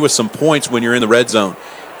come away with some points when you're in the red zone,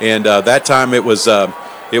 and that time it was a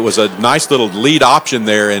nice little lead option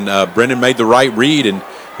there, and Brendan made the right read, and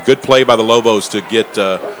a good play by the Lobos to get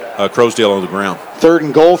Crosdale on the ground. 3rd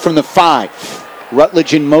and goal from the 5.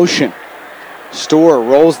 Rutledge in motion. Store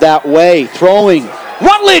rolls that way, throwing.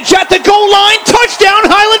 Rutledge at the goal line, touchdown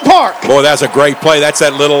Highland Park. Boy, that's a great play. That's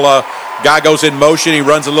that little guy goes in motion. He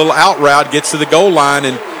runs a little out route, gets to the goal line,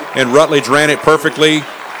 and Rutledge ran it perfectly.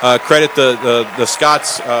 Credit the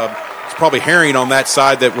Scots. It's probably Herring on that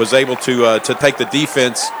side that was able to take the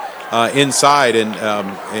defense inside,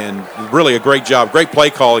 and really a great job. Great play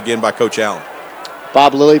call again by Coach Allen.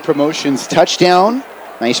 Bob Lilly Promotions touchdown.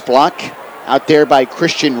 Nice block out there by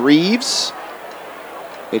Christian Reeves.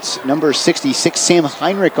 It's number 66, Sam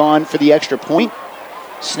Heinrich, on for the extra point.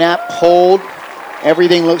 Snap, hold,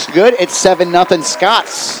 everything looks good. It's 7-0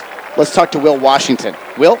 Scots. Let's talk to Will Washington.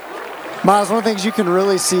 Will? Miles, one of the things you can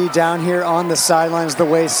really see down here on the sidelines, the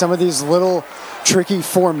way some of these little tricky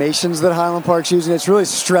formations that Highland Park's using, it's really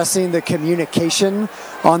stressing the communication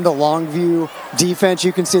on the Longview defense.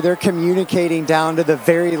 You can see they're communicating down to the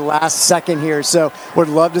very last second here. So would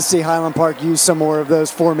love to see Highland Park use some more of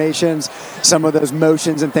those formations, some of those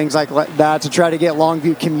motions and things like that to try to get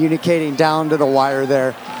Longview communicating down to the wire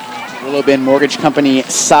there. Willow Bend Mortgage Company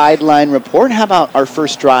sideline report. How about our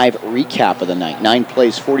first drive recap of the night? 9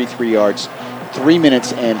 plays, 43 yards, 3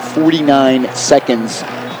 minutes and 49 seconds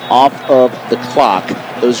off of the clock.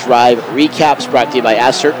 Those drive recaps brought to you by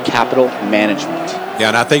Assert Capital Management. Yeah,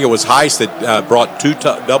 and I think it was Heiss that brought 2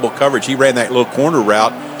 double coverage. He ran that little corner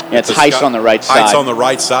route. Yeah, it's Heiss on the right side. Heiss on the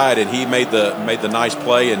right side, and he made the nice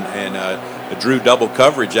play and drew double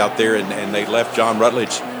coverage out there, and they left John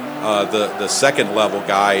Rutledge, the second level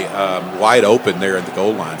guy, wide open there at the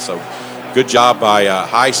goal line. So good job by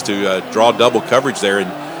Heiss to draw double coverage there,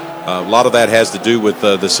 and a lot of that has to do with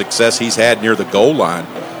the success he's had near the goal line.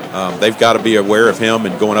 They've got to be aware of him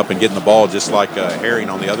and going up and getting the ball, just like Herring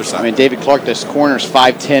on the other side. I mean, David Clark, this corner's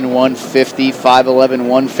 5'10", 150, 5'11",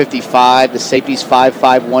 155. The safety's 5'5",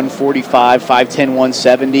 145, 5'10",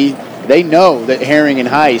 170. They know that Herring and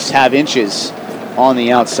Heiss have inches on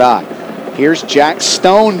the outside. Here's Jack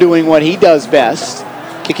Stone doing what he does best,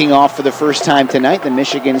 kicking off for the first time tonight, the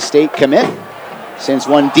Michigan State commit. Sends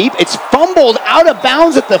one deep. It's fumbled out of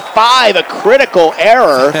bounds at the 5. A critical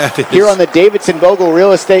error here on the Davidson Bogle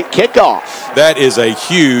Real Estate kickoff. That is a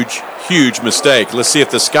huge, huge mistake. Let's see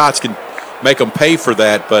if the Scots can make them pay for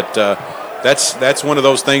that. But that's one of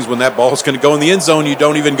those things when that ball is going to go in the end zone, you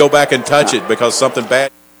don't even go back and touch it because something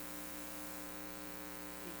bad.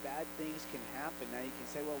 Bad things can happen. Now you can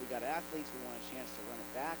say, well, we got athletes, we want a chance to run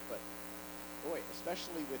it back. But, boy,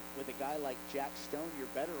 especially with a guy like Jack Stone,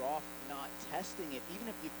 you're better off not testing it. Even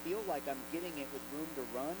if you feel like I'm getting it with room to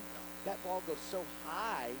run, that ball goes so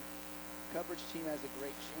high, coverage team has a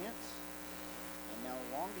great chance. And now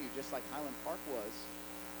Longview, just like Highland Park was,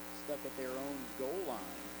 stuck at their own goal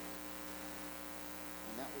line.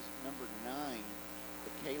 And that was number 9,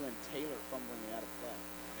 the Kalen Taylor, fumbling it out of play.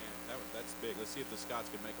 Man, that's big. Let's see if the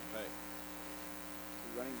Scots can make them pay.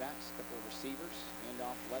 2 running backs, a couple of receivers, hand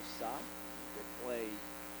off left side. Good play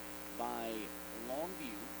by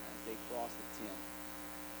Longview as they cross the 10.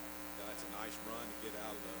 Yeah, that's a nice run to get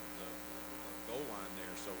out of the goal line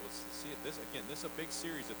there. So let's see it. This is a big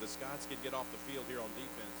series. If the Scots can get off the field here on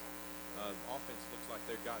defense, offense looks like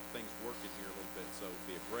they've got things working here a little bit. So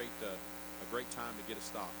it'd be a great time to get a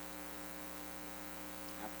stop.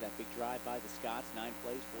 After that big drive by the Scots, 9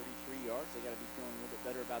 plays, 43 yards, they got to be feeling a little bit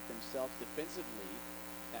better about themselves defensively.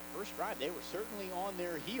 That first drive, they were certainly on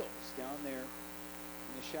their heels down there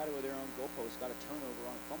in the shadow of their own goalpost. Got a turnover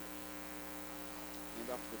on a fumble.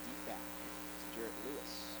 Hand off to the deep back. It's Jarrett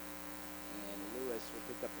Lewis. And Lewis will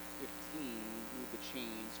pick up the 15, move the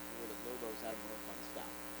chains for the Lobos out of North on the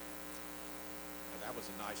stop. And that was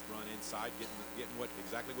a nice run inside, getting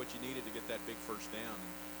exactly what you needed to get that big first down.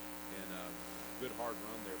 And good hard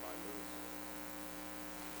run there by Lewis.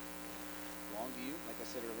 Longview, like I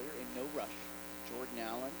said earlier, in no rush. Jordan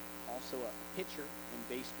Allen, also a pitcher in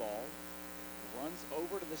baseball, runs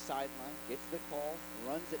over to the sideline, gets the call,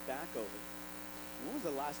 runs it back over. When was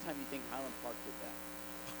the last time you think Highland Park did that?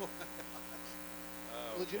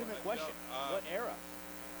 Legitimate question. What era?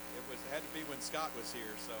 It had to be when Scott was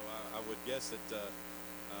here, so I would guess that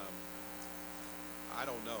I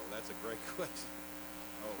don't know. That's a great question.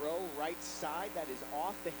 Throw right side, that is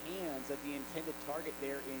off the hands of the intended target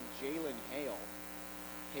there in Jalen Hale.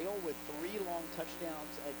 Hale with 3 long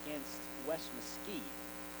touchdowns against West Mesquite.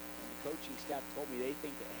 And the coaching staff told me they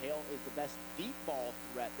think that Hale is the best deep ball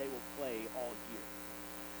threat they will play all year.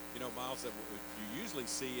 You know, Miles, that you usually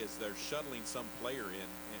see is they're shuttling some player in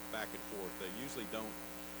back and forth. They usually don't,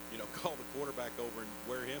 call the quarterback over and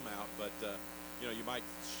wear him out, but you might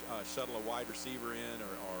shuttle a wide receiver in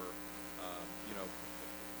or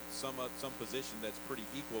some position that's pretty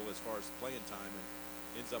equal as far as playing time, and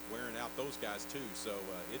ends up wearing out those guys too. So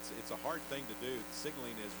it's a hard thing to do. The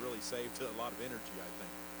signaling has really saved a lot of energy, I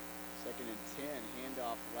think. 2nd and 10,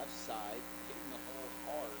 handoff left side, hitting the hole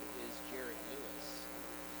hard is Jarrett Lewis.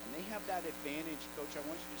 And they have that advantage, Coach. I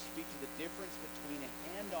want you to speak to the difference between a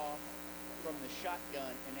handoff from the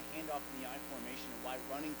shotgun and a handoff in the I formation, and why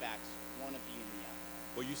running backs want to be in the I.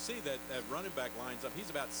 Well, you see that running back lines up.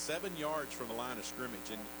 He's about 7 yards from the line of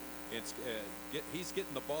scrimmage, and he's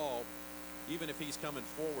getting the ball. Even if he's coming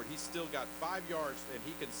forward, he's still got 5 yards, and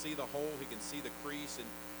he can see the hole, he can see the crease, and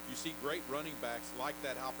you see great running backs like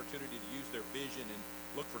that opportunity to use their vision and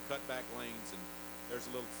look for cutback lanes, and there's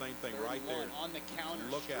a little same thing right there. On the counter,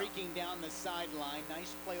 streaking down the sideline.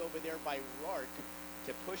 Nice play over there by Rourke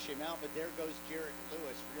to push him out, but there goes Jarrett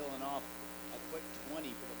Lewis reeling off a quick 20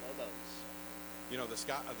 for the Lobos. You know, the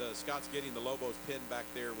Scots getting the Lobos pinned back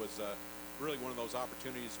there was really one of those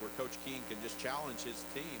opportunities where Coach King can just challenge his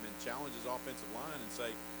team and challenge his offensive line and say,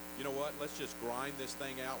 you know what, let's just grind this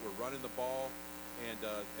thing out. We're running the ball, and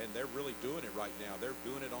they're really doing it right now. They're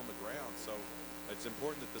doing it on the ground. So it's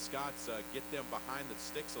important that the Scots get them behind the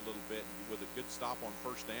sticks a little bit with a good stop on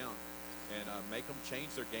first down, and make them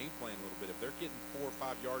change their game plan a little bit. If they're getting 4 or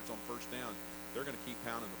 5 yards on first down, they're going to keep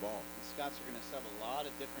pounding the ball. The Scots are going to sub a lot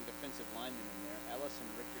of different defensive linemen in there. Ellis and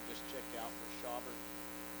Richter just checked out for Schauber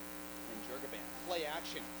and Jurgaban. Play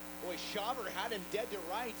action. Boy, Schauber had him dead to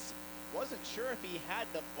rights. Wasn't sure if he had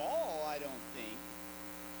the ball, I don't think.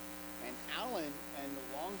 And Allen and the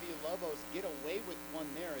Longview Lobos get away with one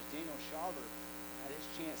there as Daniel Schauber had his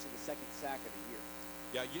chance at the 2nd sack of the year.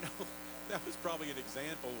 Yeah, you know, that was probably an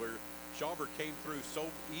example where Schauber came through so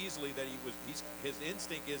easily that his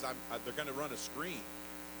instinct is they're going to run a screen,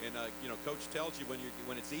 and you know, Coach tells you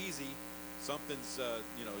when it's easy, something's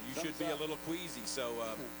you should be a little queasy. So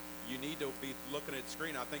you need to be looking at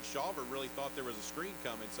screen. I think Schauber really thought there was a screen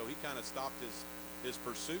coming, so he kind of stopped his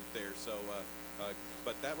pursuit there. So,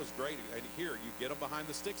 but that was great. And here you get them behind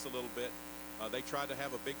the sticks a little bit. They tried to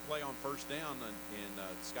have a big play on first down, and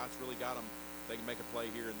Scott's really got them. They can make a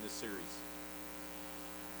play here in this series.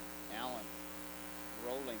 Allen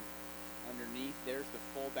rolling underneath. There's the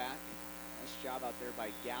fullback. Nice job out there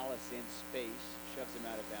by Gallus in space. Shoves him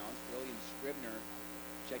out of bounds. William Scribner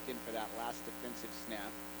checked in for that last defensive snap.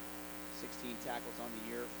 16 tackles on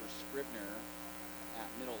the year for Scribner at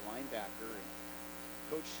middle linebacker. And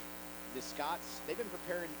Coach, the Scots, they've been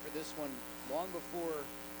preparing for this one long before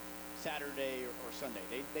Saturday or Sunday.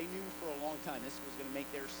 They knew for a long time this was going to make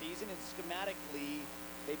their season, and schematically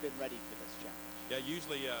they've been ready for this challenge. Yeah,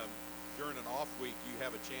 usually during an off week you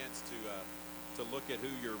have a chance to look at who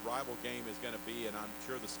your rival game is going to be, and I'm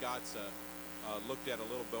sure the Scots looked at a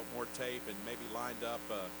little bit more tape and maybe lined up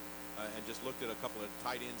and just looked at a couple of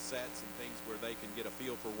tight end sets and things where they can get a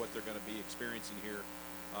feel for what they're going to be experiencing here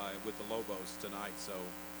with the Lobos tonight. So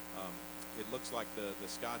it looks like the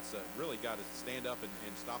Scots really got to stand up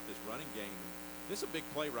and stop this running game. This is a big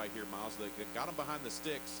play right here, Miles. They got them behind the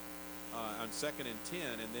sticks on 2nd and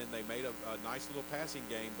 10, and then they made a nice little passing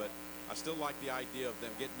game. But I still like the idea of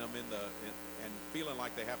them getting them and feeling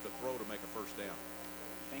like they have to throw to make a first down.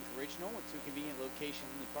 Bank Original with 2 convenient locations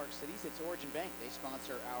in the Park Cities. It's Origin Bank. They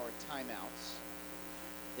sponsor our timeouts.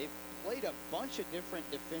 They've played a bunch of different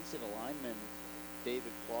defensive linemen.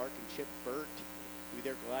 David Clark and Chip Burt, who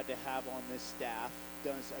they're glad to have on this staff,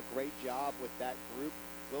 does a great job with that group.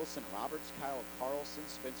 Wilson Roberts, Kyle Carlson,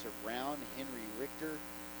 Spencer Brown, Henry Richter,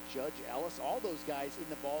 Judge Ellis, all those guys in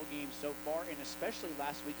the ball game so far, and especially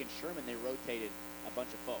last week in Sherman, they rotated a bunch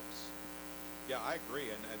of folks. Yeah, I agree,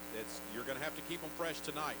 and you're going to have to keep them fresh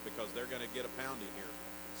tonight because they're going to get a pounding here.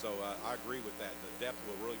 So I agree with that. The depth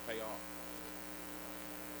will really pay off.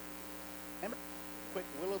 Quick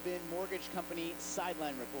Willow Bend Mortgage Company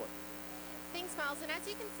sideline report. Thanks, Miles. And as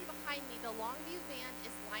you can see behind me, the Longview Band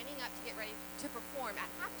is lining up to get ready to perform at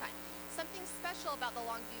halftime. Something special about the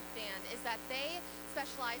Longview Band is that they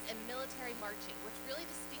specialize in military marching, which really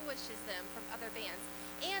distinguishes them from other bands.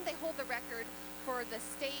 And they hold the record for the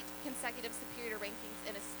state consecutive superior rankings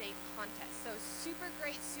in a state contest. So super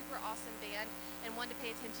great, super awesome band, and one to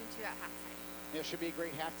pay attention to at halftime. It should be a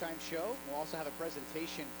great halftime show. We'll also have a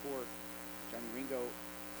presentation for Johnny Ringo,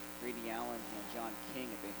 Grady Allen, and John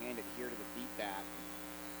King as they hand it here to the beatback.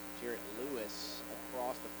 Jarrett Lewis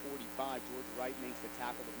across the 45. George Wright makes the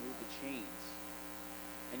tackle to move the chains.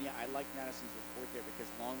 And yeah, I like Madison's report there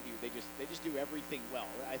because Longview, they just do everything well.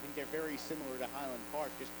 I think they're very similar to Highland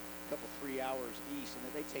Park, just a couple 3 hours east, and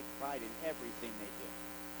that they take pride in everything they do.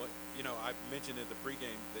 Well, you know, I mentioned at the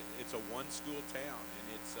pregame that it's a one-school town, and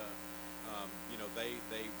it's, you know, they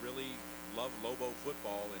really love Lobo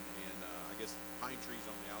football, and I guess pine trees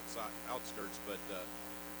on the outskirts, but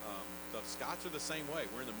the Scots are the same way.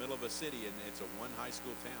 We're in the middle of a city, and it's a one high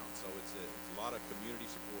school town, so it's a lot of community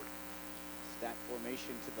support. Stack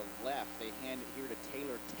formation to the left. They hand it here to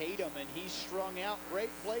Taylor Tatum, and he's strung out. Great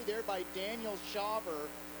play there by Daniel Shaver,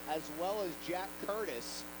 as well as Jack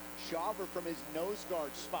Curtis. Shaver from his nose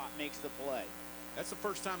guard spot makes the play. That's the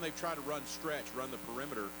first time they've tried to run stretch, run the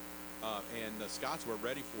perimeter, and the Scots were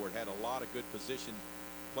ready for it. Had a lot of good position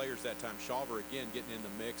players that time. Shaver again getting in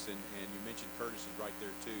the mix, and you mentioned Curtis is right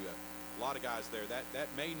there too. A lot of guys there. That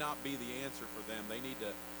may not be the answer for them. They need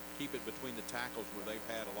to keep it between the tackles where they've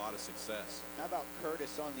had a lot of success. How about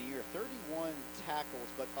Curtis on the year? 31 tackles,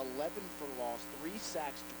 but 11 for loss, 3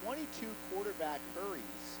 sacks, 22 quarterback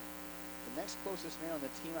hurries. The next closest man on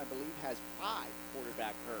the team, I believe, has 5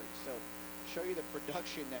 quarterback hurries. So show you the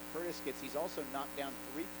production that Curtis gets. He's also knocked down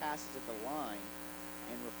 3 passes at the line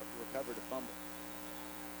and recovered a fumble.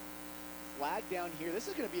 Flag down here. This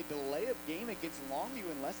is going to be a delay of game against Longview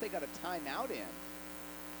unless they got a timeout in.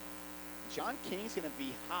 John King's going to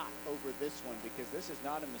be hot over this one because this is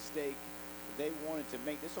not a mistake they wanted to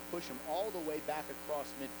make. This will push them all the way back across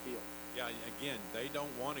midfield. Yeah, again, they don't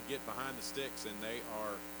want to get behind the sticks, and they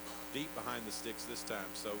are deep behind the sticks this time.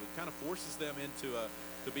 So it kind of forces them into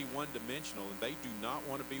to be one-dimensional, and they do not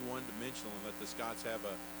want to be one-dimensional and let the Scots have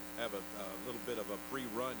a little bit of a free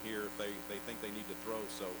run here if they think they need to throw.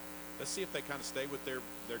 So let's see if they kind of stay with their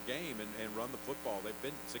game and run the football. They've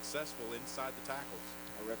been successful inside the tackles.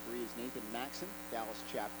 Our referee is Nathan Maxon, Dallas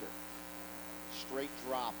chapter. Straight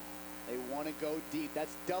drop. They want to go deep.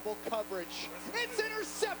 That's double coverage. It's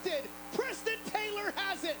intercepted. Preston Taylor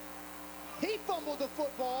has it. He fumbled the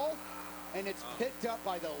football, and it's picked up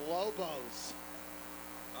by the Lobos.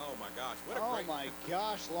 Oh my gosh! What a great! Oh my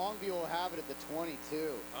gosh! Longview will have it at the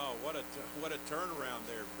 22. Oh, what a turnaround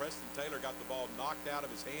there! Preston Taylor got the ball knocked out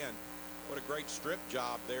of his hand. What a great strip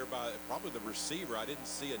job there by probably the receiver. I didn't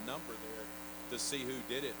see a number there to see who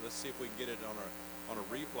did it. Let's see if we can get it on a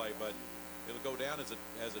replay, but it'll go down as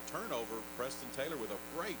a turnover. Preston Taylor with a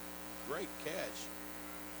great catch.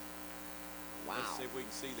 Wow. Let's see if we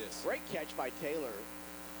can see this. Great catch by Taylor.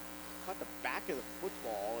 Caught the back of the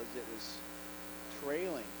football as it was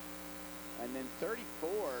trailing. And then 34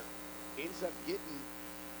 ends up getting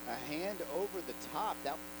a hand over the top.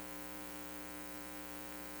 That